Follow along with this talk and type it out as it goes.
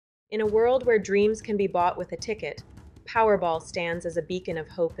In a world where dreams can be bought with a ticket, Powerball stands as a beacon of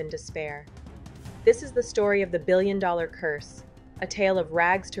hope and despair. This is the story of the billion-dollar curse, a tale of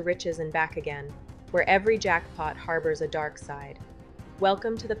rags to riches and back again, where every jackpot harbors a dark side.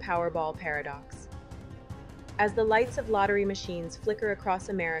 Welcome to the Powerball Paradox. As the lights of lottery machines flicker across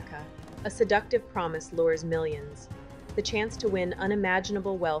America, a seductive promise lures millions, the chance to win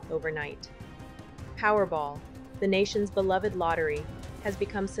unimaginable wealth overnight. Powerball, the nation's beloved lottery, has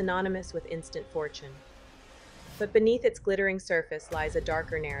become synonymous with instant fortune. But beneath its glittering surface lies a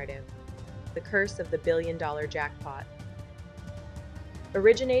darker narrative, the curse of the billion-dollar jackpot.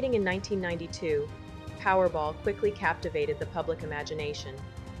 Originating in 1992, Powerball quickly captivated the public imagination.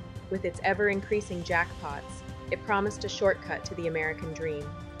 With its ever-increasing jackpots, it promised a shortcut to the American dream.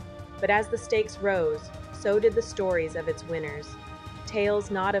 But as the stakes rose, so did the stories of its winners, tales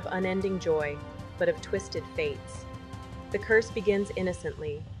not of unending joy, but of twisted fates. The curse begins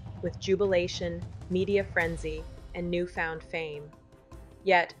innocently, with jubilation, media frenzy, and newfound fame.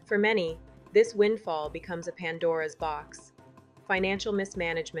 Yet, for many, this windfall becomes a Pandora's box. Financial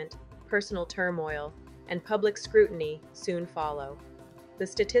mismanagement, personal turmoil, and public scrutiny soon follow. The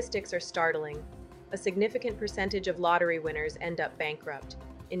statistics are startling. A significant percentage of lottery winners end up bankrupt,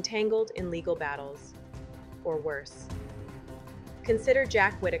 entangled in legal battles, or worse. Consider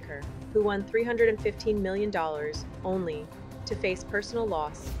Jack Whitaker, who won $315 million only to face personal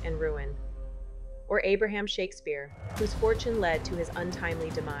loss and ruin. Or Abraham Shakespeare, whose fortune led to his untimely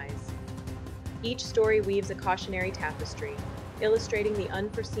demise. Each story weaves a cautionary tapestry, illustrating the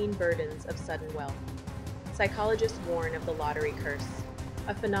unforeseen burdens of sudden wealth. Psychologists warn of the lottery curse,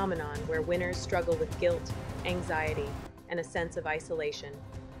 a phenomenon where winners struggle with guilt, anxiety, and a sense of isolation.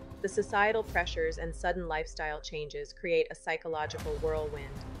 The societal pressures and sudden lifestyle changes create a psychological whirlwind,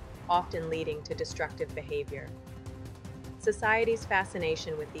 often leading to destructive behavior. Society's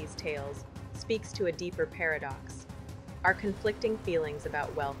fascination with these tales speaks to a deeper paradox, our conflicting feelings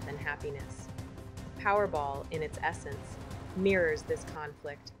about wealth and happiness. Powerball, in its essence, mirrors this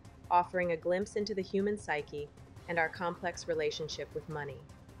conflict, offering a glimpse into the human psyche and our complex relationship with money.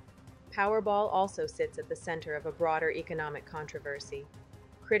 Powerball also sits at the center of a broader economic controversy.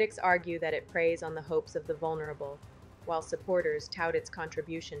 Critics argue that it preys on the hopes of the vulnerable, while supporters tout its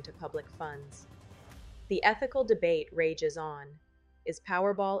contribution to public funds. The ethical debate rages on. Is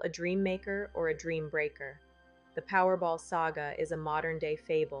Powerball a dream maker or a dream breaker? The Powerball saga is a modern-day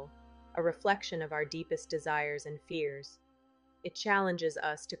fable, a reflection of our deepest desires and fears. It challenges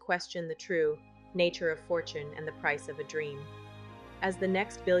us to question the true nature of fortune and the price of a dream. As the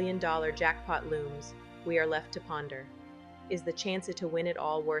next billion-dollar jackpot looms, we are left to ponder. Is the chance to win it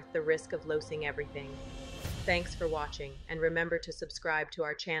all worth the risk of losing everything? Thanks for watching, and remember to subscribe to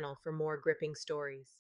our channel for more gripping stories.